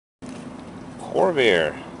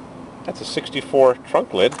Corvair. That's a 64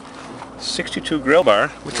 trunk lid, 62 grill bar.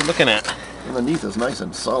 What you looking at? Underneath is nice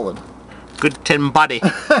and solid. Good tin body.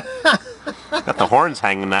 Got the horns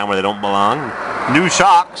hanging down where they don't belong. New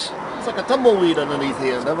shocks. It's like a tumbleweed underneath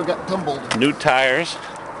here. Never got tumbled. New tires.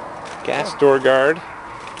 Gas door guard.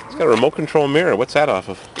 It's got a remote control mirror. What's that off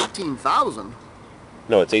of? 18,000.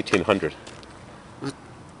 No, it's 1800.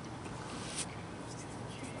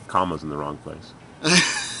 Comma's in the wrong place.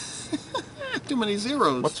 Too many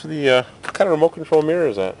zeros. What's the what kind of remote control mirror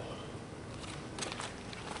is that?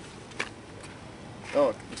 Oh,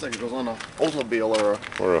 it looks like it goes on a Oldsmobile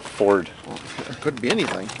Or a Ford. Well, it could be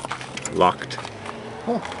anything. Locked.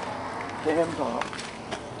 Oh, tan top.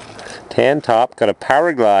 Tan top, got a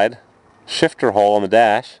power glide, shifter hole on the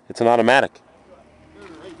dash. It's an automatic.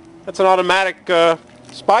 That's an automatic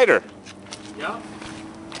Spyder. Yeah.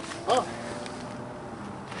 Oh.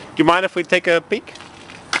 Do you mind if we take a peek?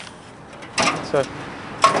 It's a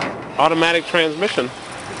automatic transmission.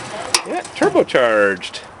 Yeah,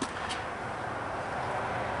 turbocharged.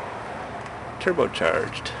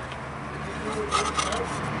 Turbocharged.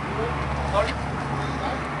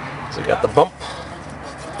 So we got the bump.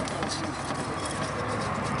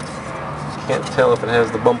 Can't tell if it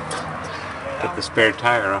has the bump. Get the spare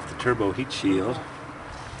tire off the turbo heat shield.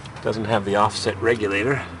 Doesn't have the offset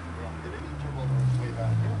regulator.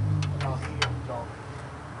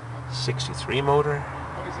 63 motor.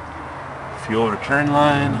 Fuel return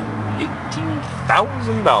line,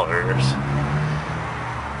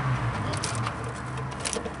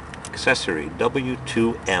 $18,000. Accessory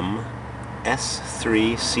W2M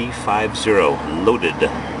S3C50 loaded.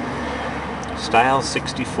 Style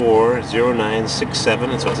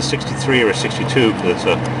 640967, so it's a 63 or a 62 because it's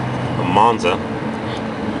a Monza.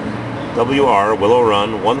 WR Willow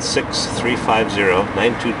Run 16350,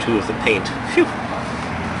 922 is the paint. Phew!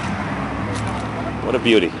 What a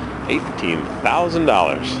beauty.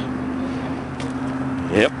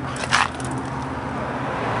 $18,000. Yep.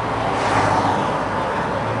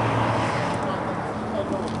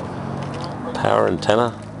 Power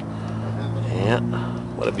antenna. Yeah.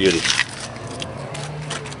 What a beauty.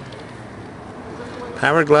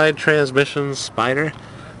 Power glide transmission, Spyder.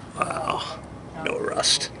 Wow. No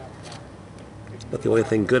rust. But the only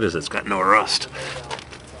thing good is it's got no rust.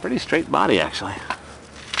 Pretty straight body, actually.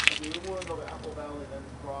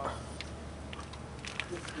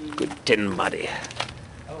 Good tin body.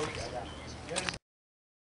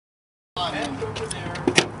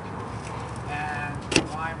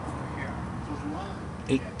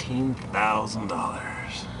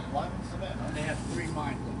 $18,000.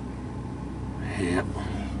 Yep.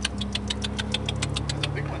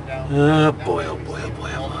 Oh boy, oh boy, oh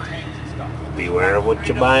boy, oh boy. Beware of what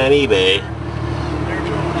you buy on eBay.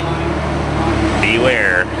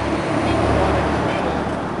 Beware.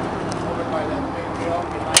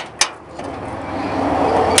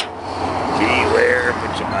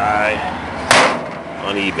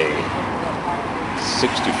 On eBay.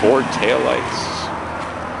 64 taillights.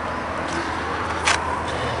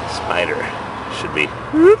 Spyder should be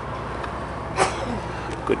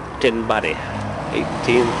good tin body.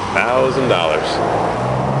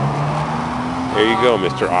 $18,000. There you go,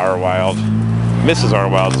 Mr. R. Wild. Mrs. R.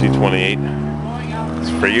 Wild C28.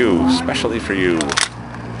 It's for you, especially for you.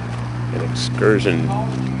 An Excursion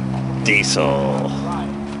diesel.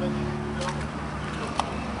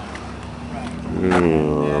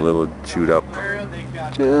 A little chewed up.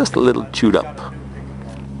 Just a little chewed up.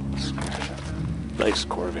 Nice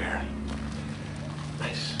Corvair.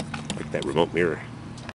 Nice. Like that remote mirror.